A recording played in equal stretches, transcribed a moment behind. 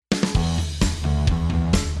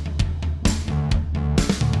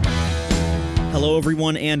Hello,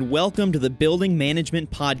 everyone, and welcome to the Building Management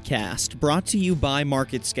Podcast, brought to you by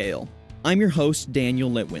MarketScale. I'm your host, Daniel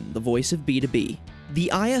Litwin, the voice of B2B. The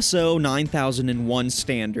ISO 9001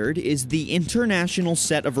 standard is the international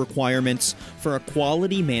set of requirements for a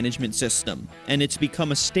quality management system, and it's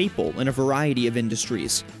become a staple in a variety of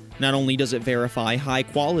industries. Not only does it verify high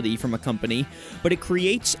quality from a company, but it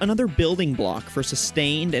creates another building block for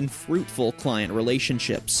sustained and fruitful client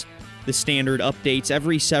relationships. The standard updates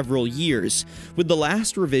every several years, with the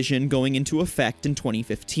last revision going into effect in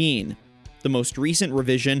 2015. The most recent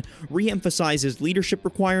revision re-emphasizes leadership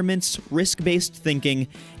requirements, risk-based thinking,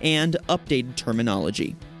 and updated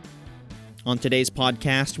terminology. On today's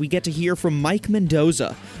podcast, we get to hear from Mike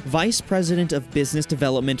Mendoza, Vice President of Business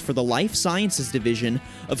Development for the Life Sciences Division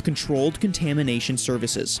of Controlled Contamination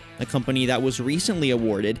Services, a company that was recently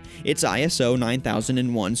awarded its ISO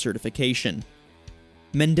 9001 certification.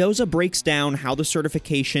 Mendoza breaks down how the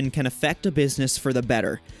certification can affect a business for the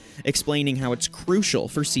better, explaining how it's crucial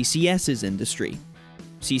for CCS's industry.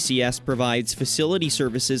 CCS provides facility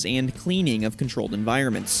services and cleaning of controlled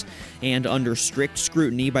environments, and under strict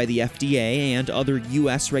scrutiny by the FDA and other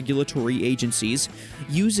U.S. regulatory agencies,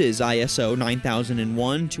 uses ISO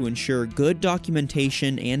 9001 to ensure good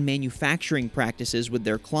documentation and manufacturing practices with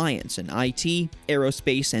their clients in IT,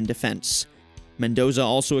 aerospace, and defense. Mendoza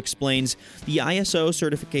also explains the ISO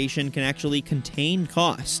certification can actually contain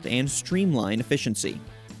cost and streamline efficiency.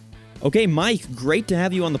 Okay, Mike, great to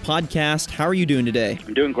have you on the podcast. How are you doing today?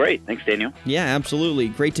 I'm doing great. Thanks, Daniel. Yeah, absolutely.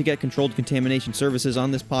 Great to get Controlled Contamination Services on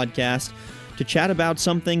this podcast to chat about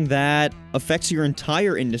something that affects your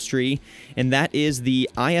entire industry, and that is the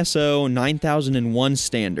ISO 9001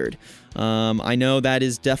 standard. I know that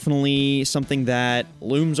is definitely something that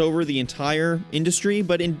looms over the entire industry,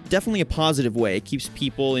 but in definitely a positive way. It keeps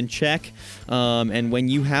people in check, and when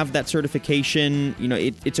you have that certification,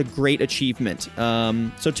 it's a great achievement.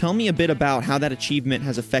 So tell me a bit about how that achievement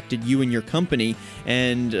has affected you and your company,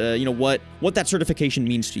 and what that certification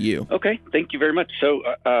means to you. Okay, thank you very much. So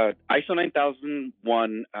ISO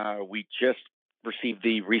 9001, we just received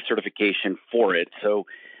the recertification for it. So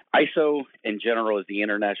ISO in general is the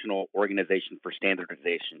International Organization for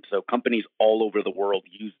Standardization. So companies all over the world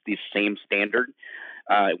use the same standard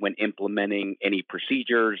when implementing any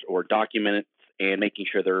procedures or documents and making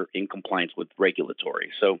sure they're in compliance with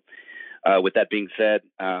regulatory. So with that being said,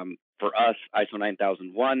 for us, ISO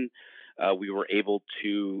 9001, we were able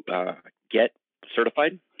to get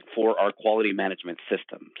certified for our quality management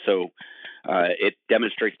system. So it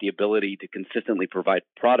demonstrates the ability to consistently provide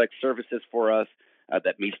product services for us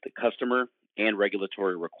that meets the customer and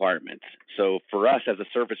regulatory requirements. So for us as a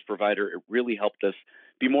service provider, it really helped us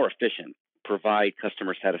be more efficient, provide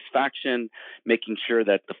customer satisfaction, making sure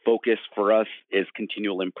that the focus for us is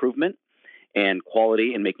continual improvement and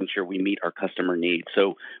quality and making sure we meet our customer needs.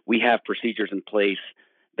 So we have procedures in place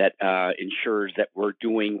that ensures that we're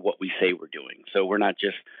doing what we say we're doing. So we're not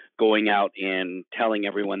just going out and telling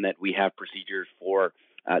everyone that we have procedures for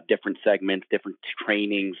different segments, different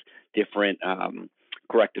trainings, different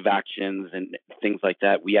corrective actions and things like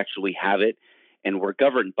that. We actually have it, and we're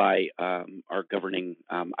governed by our governing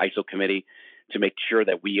ISO committee to make sure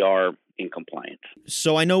that we are in compliance.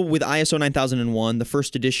 So I know with ISO 9001, the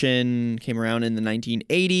first edition came around in the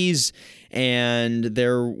 1980s, and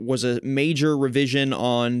there was a major revision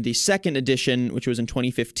on the second edition, which was in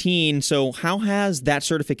 2015. So how has that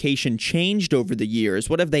certification changed over the years?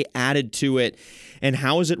 What have they added to it, and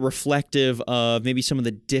how is it reflective of maybe some of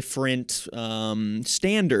the different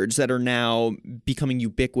standards that are now becoming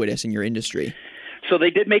ubiquitous in your industry? So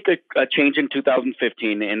they did make a change in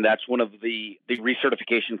 2015, and that's one of the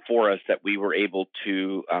recertification for us that we were able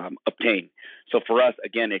to obtain. So for us,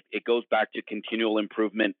 again, it goes back to continual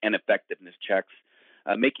improvement and effectiveness checks,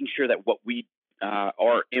 making sure that what we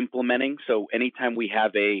are implementing. So anytime we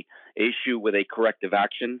have a issue with a corrective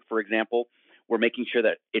action, for example, we're making sure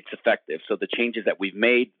that it's effective. So the changes that we've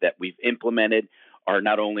made, that we've implemented, are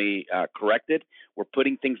not only corrected, we're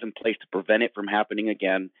putting things in place to prevent it from happening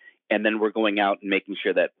again. And then we're going out and making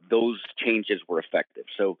sure that those changes were effective.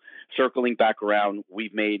 So circling back around,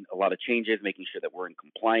 we've made a lot of changes, making sure that we're in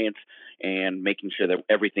compliance and making sure that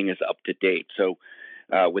everything is up to date. So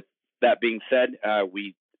with that being said,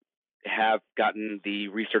 we have gotten the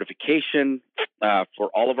recertification for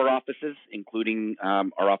all of our offices, including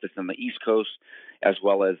our office on the East Coast, as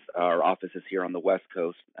well as our offices here on the West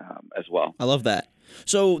Coast as well. I love that.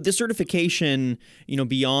 So this certification,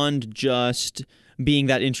 beyond just being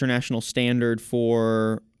that international standard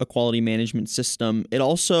for a quality management system, it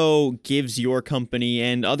also gives your company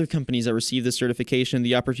and other companies that receive this certification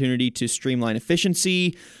the opportunity to streamline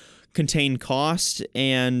efficiency, contain cost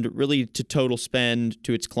and really to total spend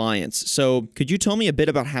to its clients. So could you tell me a bit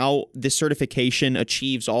about how this certification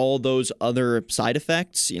achieves all those other side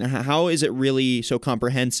effects? How is it really so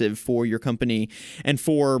comprehensive for your company and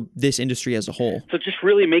for this industry as a whole? So just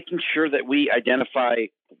really making sure that we identify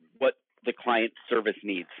what the client service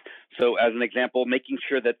needs. So as an example, making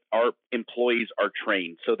sure that our employees are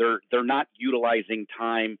trained. So they're not utilizing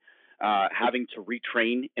time having to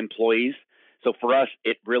retrain employees. So for us,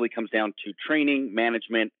 it really comes down to training,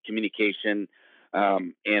 management, communication,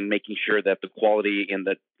 and making sure that the quality and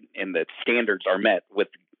the standards are met with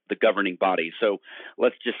the governing body. So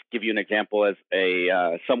let's just give you an example as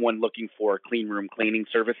someone looking for clean room cleaning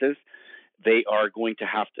services. They are going to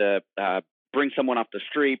have to bring someone off the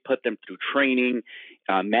street, put them through training,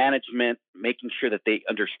 management, making sure that they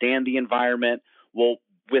understand the environment. Well,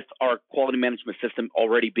 with our quality management system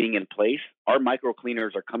already being in place, our micro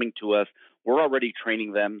cleaners are coming to us. We're already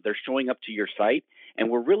training them. They're showing up to your site, and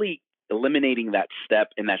we're really eliminating that step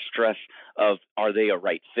and that stress of, are they a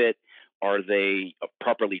right fit? Are they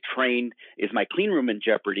properly trained? Is my clean room in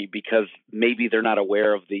jeopardy because maybe they're not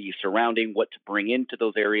aware of the surrounding, what to bring into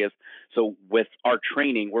those areas? So with our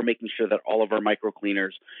training, we're making sure that all of our micro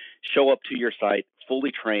cleaners show up to your site,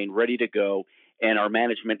 fully trained, ready to go. And our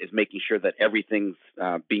management is making sure that everything's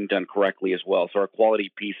being done correctly as well. So our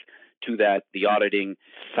quality piece to that, the auditing,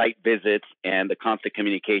 site visits, and the constant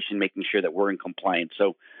communication, making sure that we're in compliance.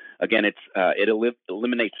 So again, it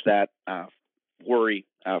eliminates that worry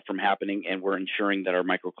from happening, and we're ensuring that our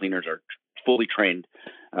micro cleaners are fully trained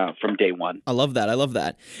from day one. I love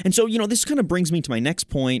that. And so, this kind of brings me to my next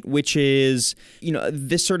point, which is,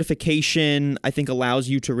 this certification, I think, allows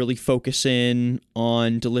you to really focus in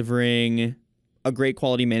on delivering a great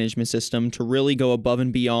quality management system to really go above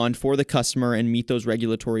and beyond for the customer and meet those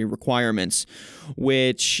regulatory requirements,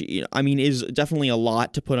 which, is definitely a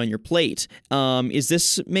lot to put on your plate. Is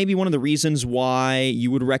this maybe one of the reasons why you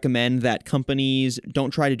would recommend that companies don't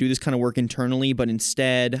try to do this kind of work internally, but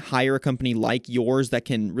instead hire a company like yours that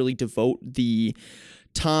can really devote the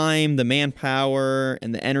time, the manpower,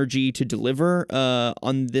 and the energy to deliver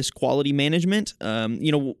on this quality management?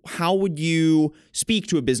 How would you speak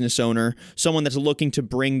to a business owner, someone that's looking to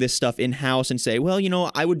bring this stuff in-house and say, well,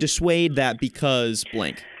 I would dissuade that because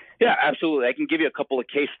blank? Yeah, absolutely. I can give you a couple of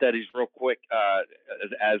case studies real quick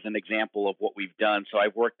as an example of what we've done. So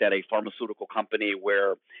I've worked at a pharmaceutical company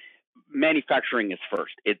where manufacturing is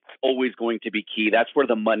first. It's always going to be key. That's where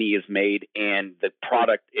the money is made, and the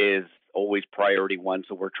product is always priority one.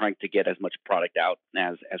 So we're trying to get as much product out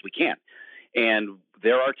as we can. And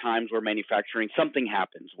there are times where manufacturing, something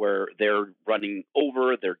happens where they're running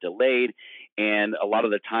over, they're delayed. And a lot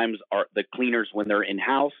of the times the cleaners, when they're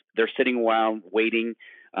in-house, they're sitting around waiting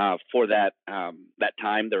for that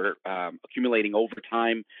time. They're accumulating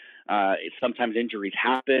overtime. Sometimes injuries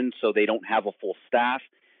happen, so they don't have a full staff.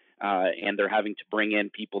 And they're having to bring in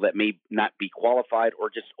people that may not be qualified or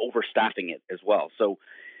just overstaffing it as well. So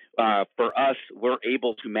for us, we're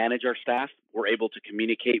able to manage our staff. We're able to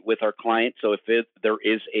communicate with our client. So if there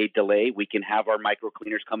is a delay, we can have our micro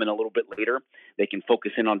cleaners come in a little bit later. They can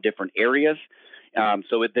focus in on different areas.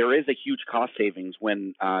 So there is a huge cost savings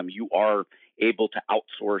when you are able to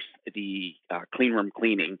outsource the clean room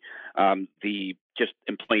cleaning, the just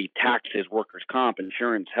employee taxes, workers' comp,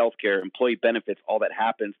 insurance, healthcare, employee benefits, all that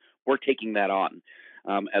happens. We're taking that on,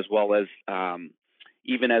 as well as the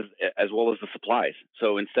supplies.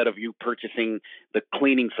 So instead of you purchasing the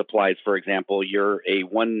cleaning supplies, for example, you're a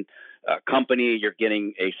one company, you're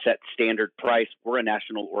getting a set standard price. We're a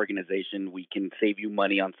national organization. We can save you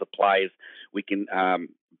money on supplies. We can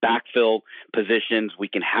backfill positions. We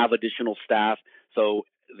can have additional staff. So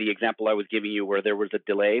the example I was giving you where there was a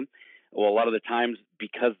delay, well, a lot of the times,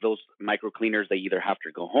 because those micro cleaners, they either have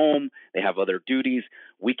to go home, they have other duties,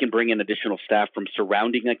 we can bring in additional staff from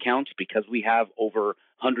surrounding accounts because we have over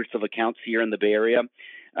hundreds of accounts here in the Bay Area.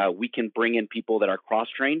 We can bring in people that are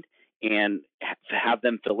cross-trained and have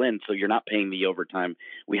them fill in, so you're not paying the overtime.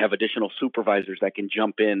 We have additional supervisors that can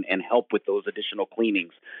jump in and help with those additional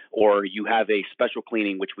cleanings. Or you have a special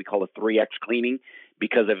cleaning, which we call a 3X cleaning,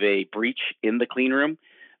 because of a breach in the clean room.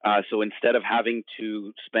 So instead of having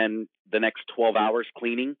to spend the next 12 hours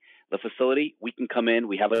cleaning the facility, we can come in,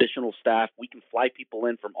 we have additional staff, we can fly people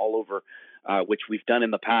in from all over, which we've done in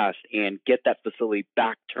the past, and get that facility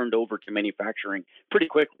back turned over to manufacturing pretty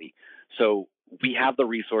quickly. So we have the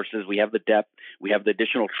resources, we have the depth, we have the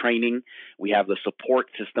additional training, we have the support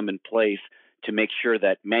system in place to make sure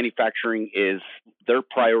that manufacturing is their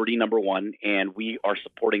priority number one, and we are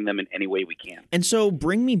supporting them in any way we can. And so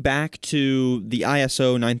bring me back to the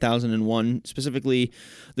ISO 9001, specifically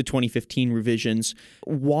the 2015 revisions.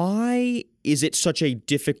 Why is it such a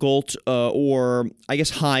difficult or I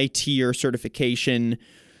guess high-tier certification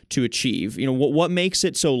to achieve? What makes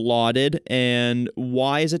it so lauded, and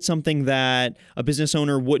why is it something that a business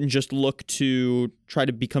owner wouldn't just look to try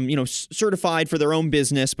to become, certified for their own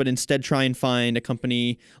business, but instead try and find a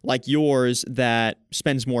company like yours that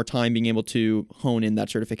spends more time being able to hone in that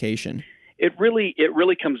certification? It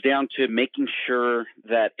really comes down to making sure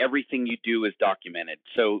that everything you do is documented.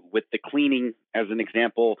 So with the cleaning, as an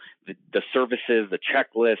example, the services, the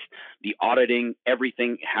checklist, the auditing,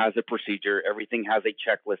 everything has a procedure, everything has a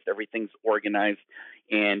checklist, everything's organized,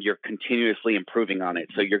 and you're continuously improving on it.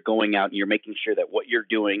 So you're going out and you're making sure that what you're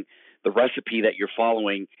doing, the recipe that you're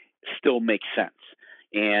following, still makes sense.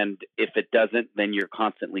 And if it doesn't, then you're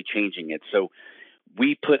constantly changing it. So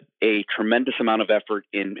we put a tremendous amount of effort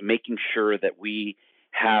in making sure that we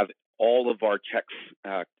have all of our checks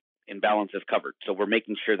and balances covered. So we're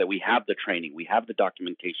making sure that we have the training, we have the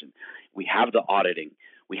documentation, we have the auditing,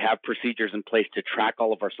 we have procedures in place to track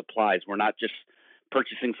all of our supplies. We're not just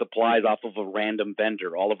purchasing supplies off of a random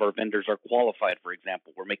vendor. All of our vendors are qualified, for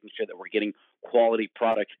example. We're making sure that we're getting quality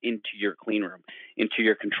products into your clean room, into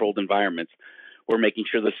your controlled environments. We're making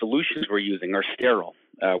sure the solutions we're using are sterile.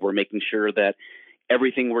 We're making sure that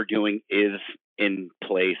everything we're doing is in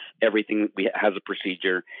place. Everything has a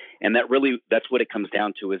procedure, and that's what it comes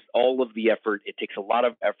down to, is all of the effort. It takes a lot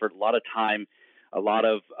of effort, a lot of time, a lot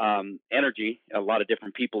of energy, a lot of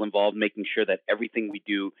different people involved, making sure that everything we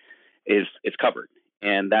do is covered.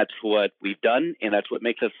 And that's what we've done, and that's what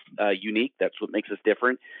makes us unique. That's what makes us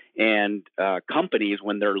different. And companies,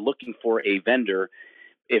 when they're looking for a vendor,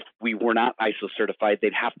 if we were not ISO certified,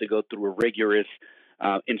 they'd have to go through a rigorous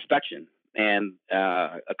inspection. And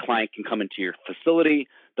a client can come into your facility.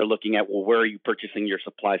 They're looking at, well, where are you purchasing your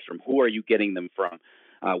supplies from? Who are you getting them from?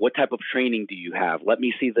 What type of training do you have? Let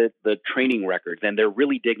me see the training records. And they're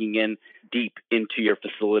really digging in deep into your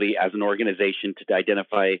facility as an organization to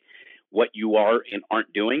identify what you are and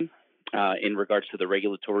aren't doing in regards to the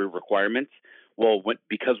regulatory requirements. Well,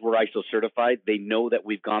 because we're ISO certified, they know that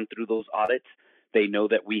we've gone through those audits. They know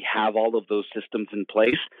that we have all of those systems in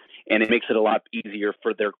place, and it makes it a lot easier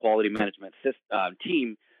for their quality management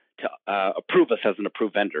team to approve us as an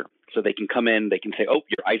approved vendor. So they can come in, they can say, oh,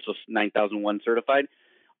 you're ISO 9001 certified.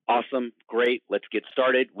 Awesome, great, let's get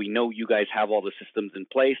started. We know you guys have all the systems in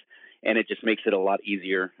place, and it just makes it a lot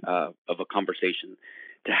easier of a conversation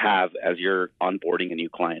to have as you're onboarding a new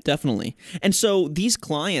client. Definitely. And so these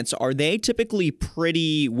clients, are they typically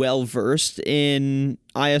pretty well versed in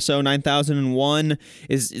ISO 9001?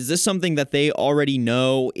 Is this something that they already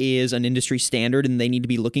know is an industry standard and they need to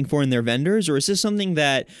be looking for in their vendors? Or is this something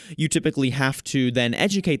that you typically have to then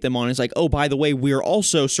educate them on? It's like, oh, by the way, we're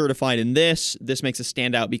also certified in this. This makes us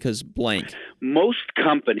stand out because blank. Most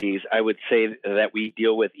companies, I would say, that we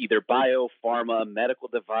deal with, either bio, pharma, medical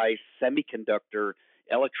device, semiconductor,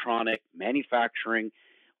 electronic, manufacturing,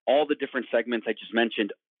 all the different segments I just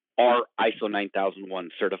mentioned are ISO 9001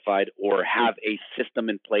 certified or have a system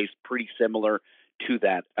in place pretty similar to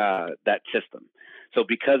that system. So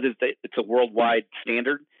because it's a worldwide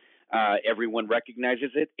standard, everyone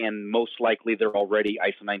recognizes it, and most likely they're already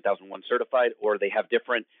ISO 9001 certified, or they have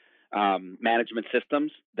different management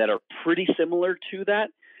systems that are pretty similar to that.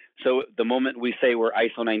 So the moment we say we're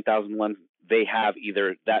ISO 9001, they have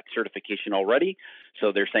either that certification already,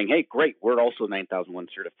 so they're saying, hey, great, we're also 9001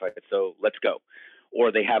 certified, so let's go.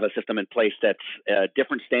 Or they have a system in place that's a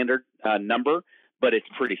different standard number, but it's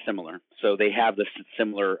pretty similar. So they have this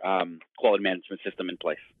similar quality management system in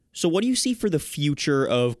place. So what do you see for the future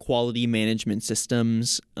of quality management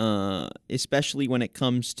systems, especially when it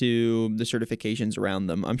comes to the certifications around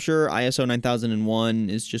them? I'm sure ISO 9001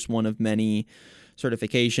 is just one of many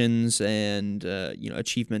certifications and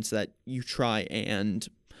achievements that you try and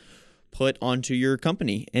put onto your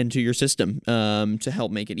company and to your system to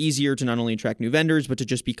help make it easier to not only attract new vendors, but to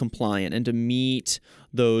just be compliant and to meet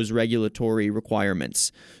those regulatory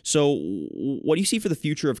requirements. So what do you see for the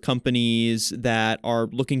future of companies that are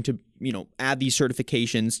looking to, add these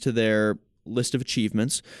certifications to their list of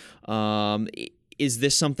achievements? Is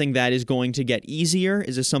this something that is going to get easier?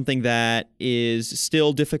 Is this something that is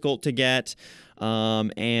still difficult to get?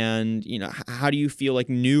 And how do you feel like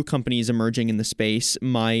new companies emerging in the space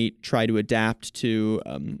might try to adapt to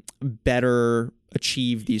better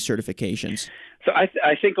achieve these certifications? So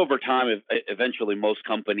I think over time, eventually most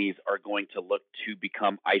companies are going to look to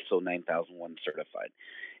become ISO 9001 certified.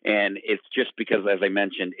 And it's just because, as I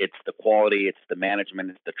mentioned, it's the quality, it's the management,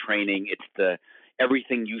 it's the training, it's the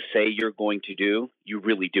everything you say you're going to do, you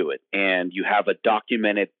really do it. And you have a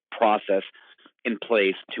documented process in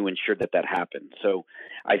place to ensure that that happens. So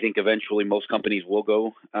I think eventually most companies will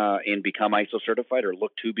go and become ISO certified or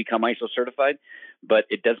look to become ISO certified, but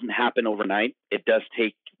it doesn't happen overnight. It does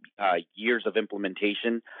take years of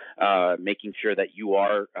implementation, making sure that you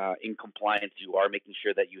are in compliance, you are making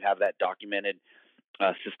sure that you have that documented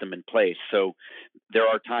system in place. So there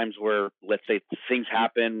are times where, let's say, things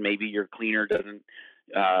happen, maybe your cleaner doesn't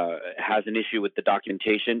has an issue with the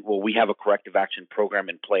documentation. Well, we have a corrective action program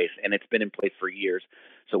in place, and it's been in place for years.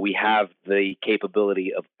 So we have the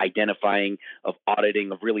capability of identifying, of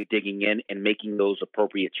auditing, of really digging in and making those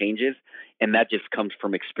appropriate changes. And that just comes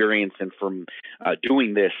from experience and from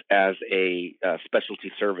doing this as a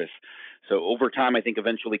specialty service. So over time, I think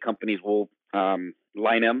eventually companies will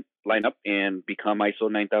line up and become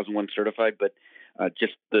ISO 9001 certified. But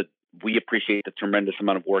we appreciate the tremendous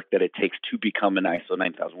amount of work that it takes to become an ISO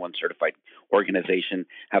 9001 certified organization,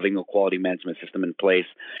 having a quality management system in place.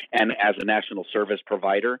 And as a national service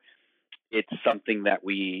provider, it's something that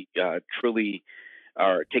we truly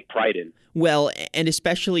take pride in. Well, and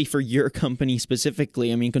especially for your company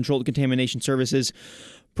specifically, I mean, Controlled Contamination Services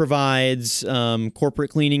provides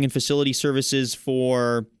corporate cleaning and facility services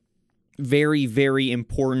for very, very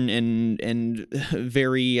important and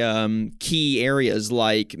very key areas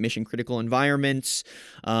like mission critical environments,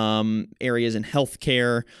 areas in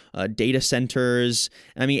healthcare, data centers.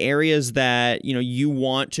 I mean, areas that, you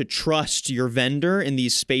want to trust your vendor in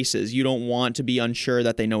these spaces. You don't want to be unsure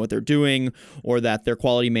that they know what they're doing or that their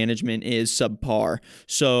quality management is subpar.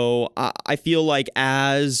 So I feel like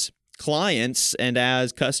as clients and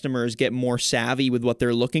as customers get more savvy with what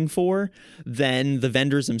they're looking for, then the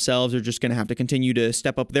vendors themselves are just going to have to continue to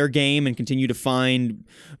step up their game and continue to find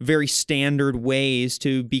very standard ways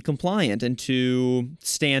to be compliant and to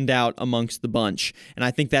stand out amongst the bunch. And I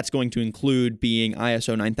think that's going to include being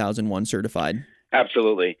ISO 9001 certified.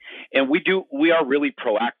 Absolutely. And we are really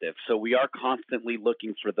proactive. So we are constantly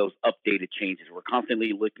looking for those updated changes. We're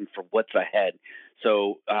constantly looking for what's ahead.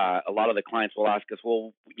 So a lot of the clients will ask us,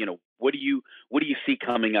 well, what do you see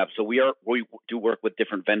coming up? So we do work with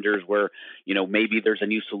different vendors where, maybe there's a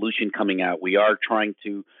new solution coming out. We are trying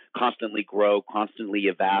to constantly grow, constantly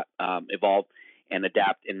evolve and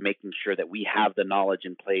adapt, and making sure that we have the knowledge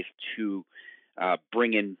in place to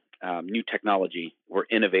bring in new technology. We're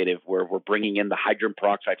innovative, where we're bringing in the hydrogen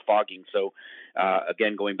peroxide fogging. So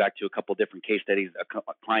again, going back to a couple different case studies, a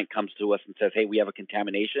client comes to us and says, hey, we have a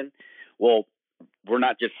contamination. Well, we're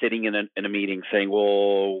not just sitting in a meeting saying,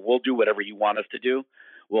 well, we'll do whatever you want us to do.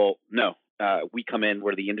 Well, no. We come in,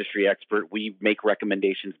 we're the industry expert. We make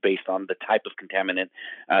recommendations based on the type of contaminant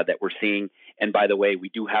that we're seeing. And by the way, we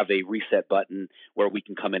do have a reset button where we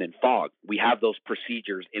can come in and fog. We have those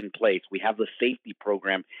procedures in place. We have the safety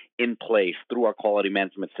program in place through our quality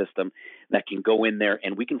management system that can go in there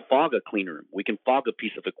and we can fog a clean room. We can fog a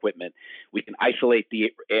piece of equipment. We can isolate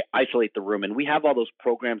the room. And we have all those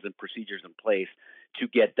programs and procedures in place to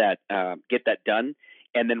get that done.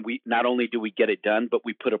 And then not only do we get it done, but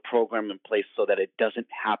we put a program in place so that it doesn't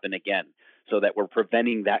happen again, so that we're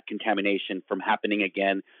preventing that contamination from happening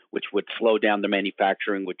again, which would slow down the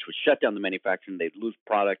manufacturing, which would shut down the manufacturing. They'd lose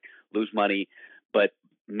product, lose money. But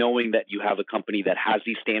knowing that you have a company that has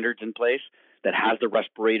these standards in place, that has the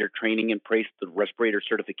respirator training in place, the respirator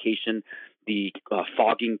certification, the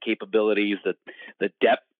fogging capabilities, the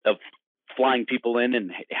depth of flying people in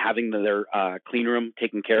and having their clean room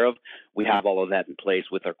taken care of, we have all of that in place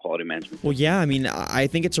with our quality management. Well, yeah, I mean, I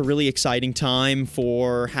think it's a really exciting time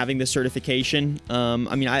for having this certification.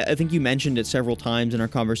 I think you mentioned it several times in our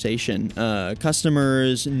conversation.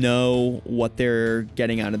 Customers know what they're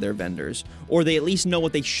getting out of their vendors, or they at least know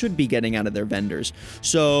what they should be getting out of their vendors.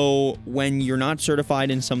 So when you're not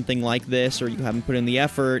certified in something like this, or you haven't put in the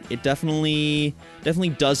effort, it definitely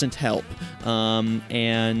doesn't help.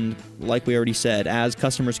 And like we already said, as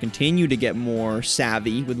customers continue to get more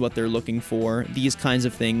savvy with what they're looking for, these kinds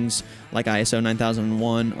of things like ISO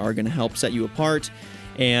 9001 are going to help set you apart.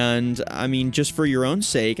 And I mean, just for your own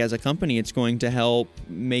sake as a company, it's going to help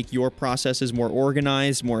make your processes more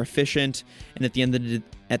organized, more efficient, and at the end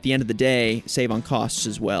of the day, save on costs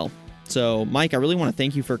as well. So, Mike, I really want to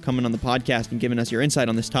thank you for coming on the podcast and giving us your insight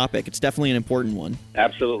on this topic. It's definitely an important one.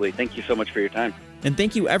 Absolutely. Thank you so much for your time. And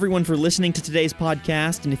thank you everyone for listening to today's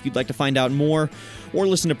podcast. And if you'd like to find out more or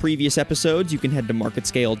listen to previous episodes, you can head to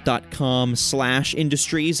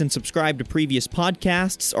marketscale.com/industries and subscribe to previous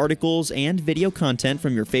podcasts, articles, and video content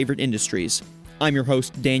from your favorite industries. I'm your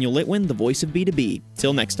host, Daniel Litwin, the voice of B2B.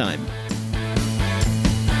 Till next time.